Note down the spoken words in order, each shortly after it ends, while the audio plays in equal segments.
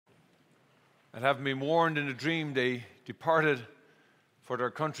And having been warned in a dream, they departed for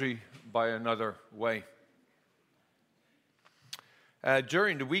their country by another way.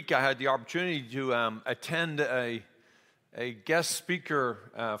 During the week, I had the opportunity to attend a guest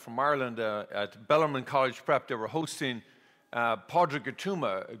speaker from Ireland at Bellarmine College Prep. They were hosting Pádraig Ó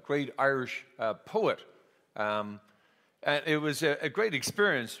Tuama, a great Irish poet. And it was a great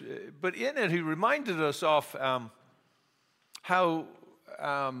experience. But in it, he reminded us of how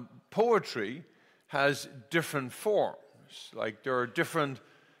poetry has different forms. Like there are different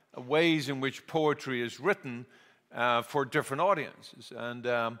ways in which poetry is written for different audiences. And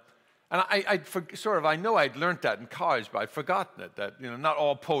I know I'd learned that in college, but I'd forgotten it, that not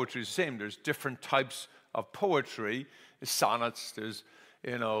all poetry is the same. There's different types of poetry. There's sonnets,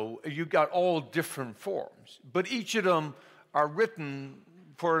 you've got all different forms. But each of them are written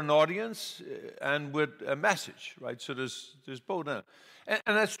for an audience and with a message, right? So there's both in it.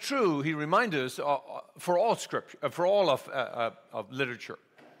 And that's true, he reminded us, for all scripture, for all of literature.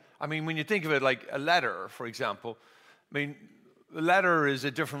 I mean, when you think of it like a letter, for example, a letter is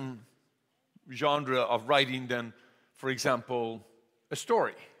a different genre of writing than, for example, a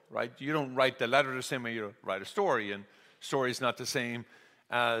story, right? You don't write the letter the same way you write a story, and story is not the same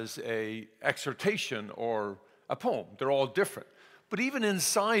as a exhortation or a poem. They're all different. But even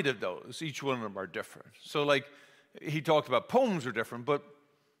inside of those, each one of them are different. So like he talked about poems are different, but,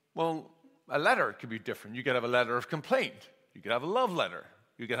 well, a letter could be different. You could have a letter of complaint. You could have a love letter.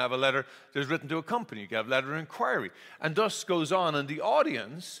 You can have a letter that's written to a company. You can have a letter of inquiry. And thus goes on. And the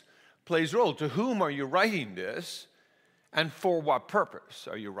audience plays a role. To whom are you writing this? And for what purpose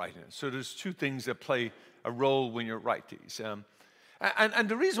are you writing it? So there's two things that play a role when you write these. And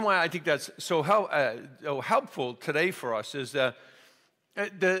the reason why I think that's so helpful today for us is that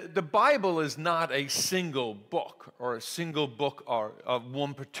the Bible is not a single book or a single book of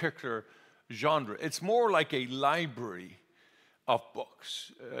one particular genre. It's more like a library of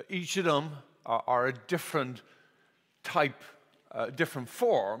books. Each of them are a different type, different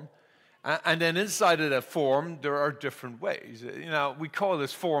form. And then inside of that form, there are different ways. We call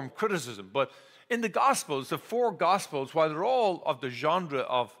this form criticism. But in the Gospels, the four Gospels, while they're all of the genre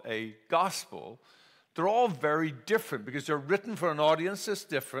of a gospel, they're all very different because they're written for an audience that's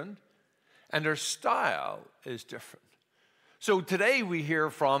different and their style is different. So today we hear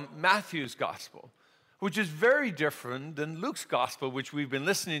from Matthew's Gospel, which is very different than Luke's Gospel, which we've been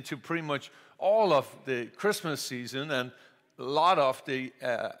listening to pretty much all of the Christmas season and a lot of the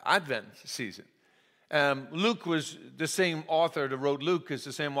Advent season. Luke was the same author that wrote Luke is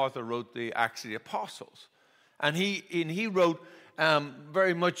the same author who wrote the Acts of the Apostles. And he wrote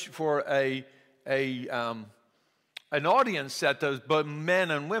very much for an audience set that was both men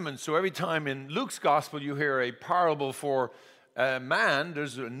and women. So every time in Luke's gospel you hear a parable for a man,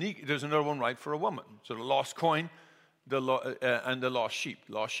 there's another one right for a woman. So the lost coin, and the lost sheep,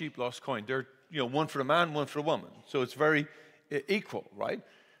 lost coin. They're one for the man, one for the woman. So it's very equal, right?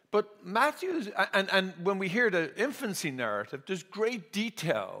 But Matthew's, and when we hear the infancy narrative, there's great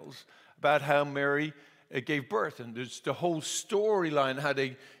details about how Mary gave birth, and there's the whole storyline, how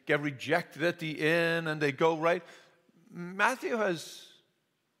they get rejected at the inn, and they go right. Matthew has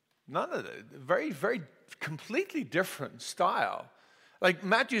none of that. Very, very completely different style. Like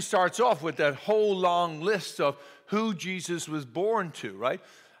Matthew starts off with that whole long list of who Jesus was born to, right?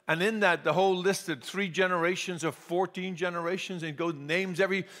 And in that, the whole list of 3 generations of 14 generations, and goes names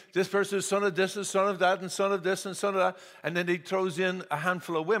this person is son of this, and son of that, and son of this, and son of that. And then he throws in a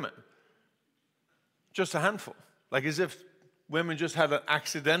handful of women. Just a handful. Like as if women just had an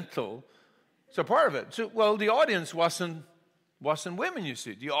accidental. So part of it. So, well, the audience wasn't women, you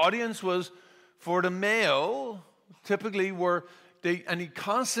see. The audience was for the male, typically and he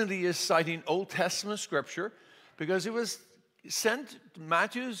constantly is citing Old Testament scripture because it was sent,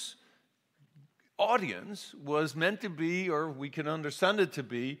 Matthew's audience was meant to be, or we can understand it to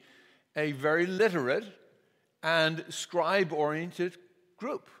be, a very literate and scribe-oriented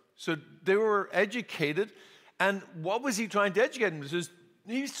group. So they were educated, and what was he trying to educate them?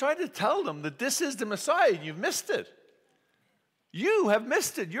 He was trying to tell them that this is the Messiah, and you've missed it. You have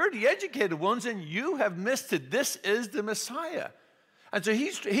missed it. You're the educated ones, and you have missed it. This is the Messiah. And so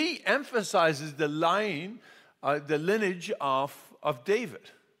he emphasizes the line, the lineage of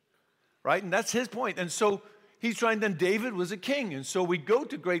David, right? And that's his point. And so he's trying, then David was a king. And so we go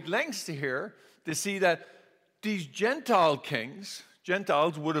to great lengths to see that these Gentile kings,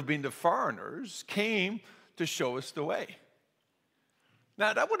 Gentiles would have been the foreigners, came to show us the way.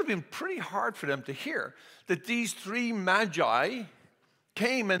 Now, that would have been pretty hard for them to hear, that these 3 Magi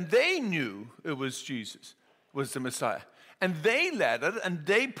came and they knew it was Jesus, was the Messiah. and they led it, and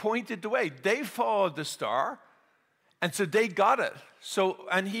they pointed the way. They followed the star, and so they got it. So,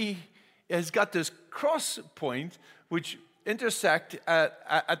 and he has got this cross point, which intersect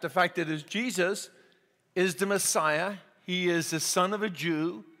at the fact that Jesus is the Messiah. He is the son of a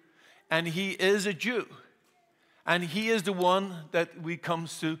Jew, and he is a Jew. And he is the one that we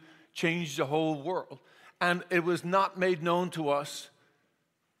comes to change the whole world. And it was not made known to us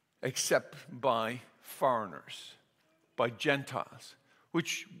except by foreigners, by Gentiles,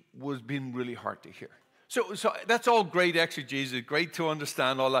 which was being really hard to hear. So that's all great exegesis, great to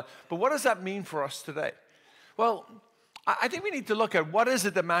understand all that. But what does that mean for us today? Well, I think we need to look at what is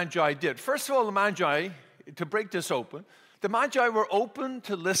it the Magi did. First of all, the Magi, to break this open, the Magi were open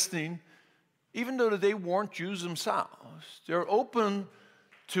to listening, even though they weren't Jews themselves. They were open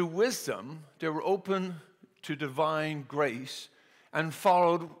to wisdom. They were open to divine grace and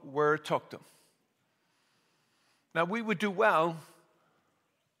followed where it took them. Now, we would do well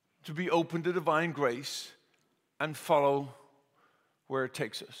to be open to divine grace and follow where it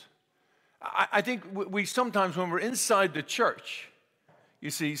takes us. I think we sometimes, when we're inside the church,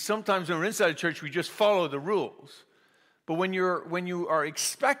 you see, sometimes when we're inside the church, we just follow the rules. But when you are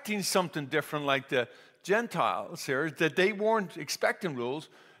expecting something different, like the Gentiles here, that they weren't expecting rules,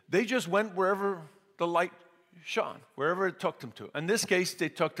 they just went wherever the light shone, wherever it took them to. In this case, they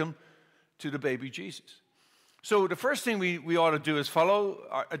took them to the baby Jesus. So the first thing we ought to do is follow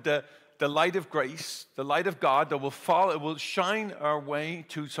the light of grace, the light of God that it will shine our way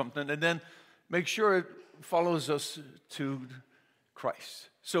to something, and then make sure it follows us to Christ.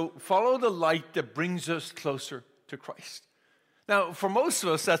 So follow the light that brings us closer to Christ. Now, for most of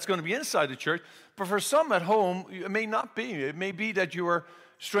us, that's going to be inside the church, but for some at home, it may not be. It may be that you are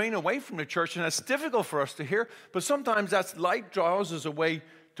straying away from the church, and that's difficult for us to hear, but sometimes that light draws us away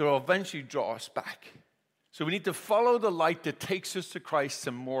to eventually draw us back. So we need to follow the light that takes us to Christ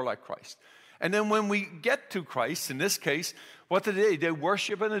and more like Christ. And then when we get to Christ, in this case, what do? They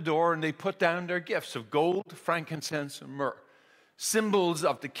worship and adore, and they put down their gifts of gold, frankincense, and myrrh, symbols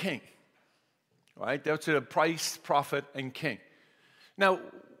of the king. Right? That's the Christ, prophet, and king. Now,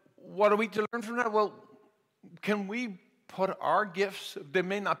 what are we to learn from that? Well, can we put our gifts, they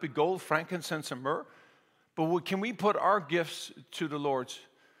may not be gold, frankincense, and myrrh, but can we put our gifts to the Lord's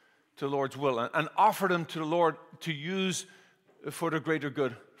will and offer them to the Lord to use for the greater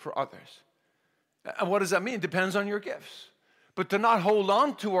good for others? And what does that mean? It depends on your gifts. But to not hold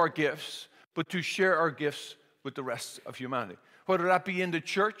on to our gifts, but to share our gifts with the rest of humanity. Whether that be in the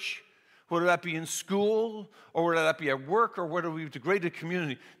church, whether that be in school, or whether that be at work, or whether we be the greater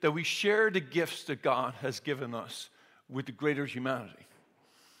community, that we share the gifts that God has given us with the greater humanity.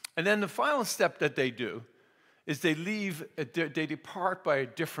 And then the final step that they do is they depart by a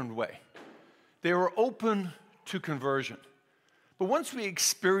different way. They were open to conversion. But once we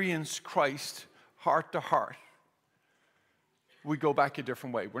experience Christ heart to heart, we go back a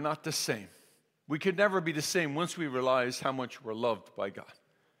different way. We're not the same. We could never be the same once we realize how much we're loved by God.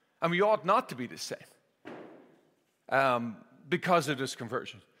 And we ought not to be the same because of this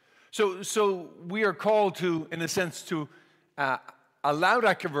conversion. So we are called to, in a sense, to allow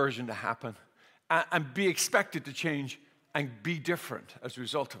that conversion to happen and be expected to change and be different as a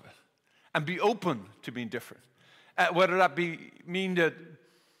result of it. And be open to being different. Whether that mean that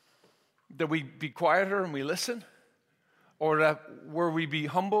we be quieter and we listen, or that where we be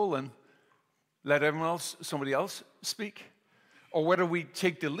humble and let somebody else speak, or whether we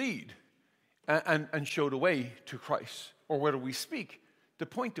take the lead and show the way to Christ, or whether we speak to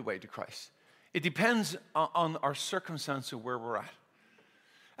point the way to Christ. It depends on our circumstance of where we're at.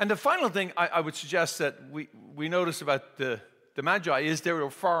 And the final thing I would suggest that we notice about the Magi is they were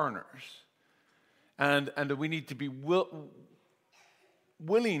foreigners. And that we need to be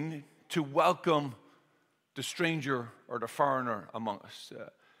willing to welcome the stranger or the foreigner among us.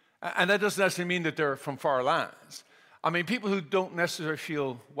 And that doesn't necessarily mean that they're from far lands. I mean, people who don't necessarily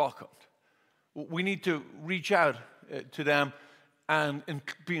feel welcomed. We need to reach out to them and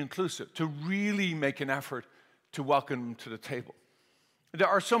be inclusive, to really make an effort to welcome them to the table. There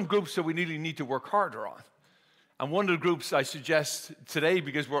are some groups that we really need to work harder on. And one of the groups I suggest today,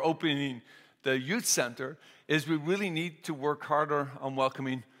 because we're opening the youth center, is we really need to work harder on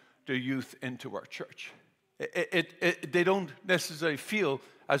welcoming the youth into our church. They don't necessarily feel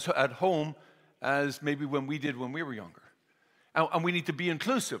as at home as maybe when we did when we were younger. And we need to be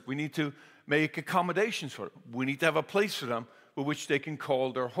inclusive. We need to make accommodations for them. We need to have a place for them with which they can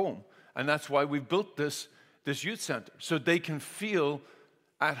call their home. And that's why we've built this youth center, so they can feel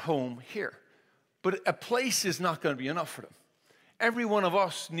at home here. But a place is not going to be enough for them. Every one of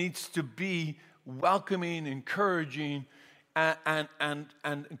us needs to be welcoming, encouraging, and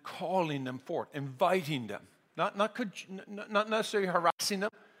calling them forth, inviting them, not necessarily harassing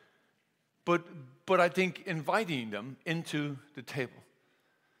them, but I think inviting them into the table.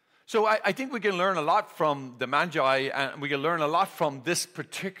 So I think we can learn a lot from the Magi, and we can learn a lot from this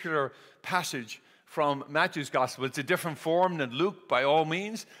particular passage from Matthew's gospel. It's a different form than Luke by all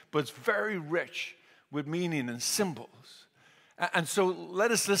means, but it's very rich with meaning and symbols. And so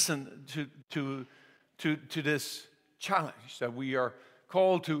let us listen to this challenge that we are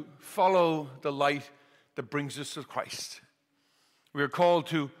called to follow the light that brings us to Christ. We are called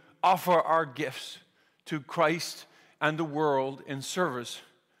to offer our gifts to Christ and the world in service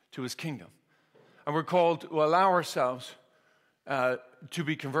to his kingdom. And we're called to allow ourselves to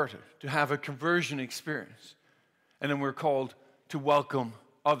be converted, to have a conversion experience. And then we're called to welcome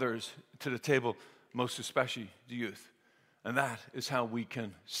others to the table, most especially the youth. And that is how we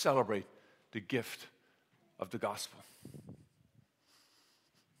can celebrate the gift of the gospel.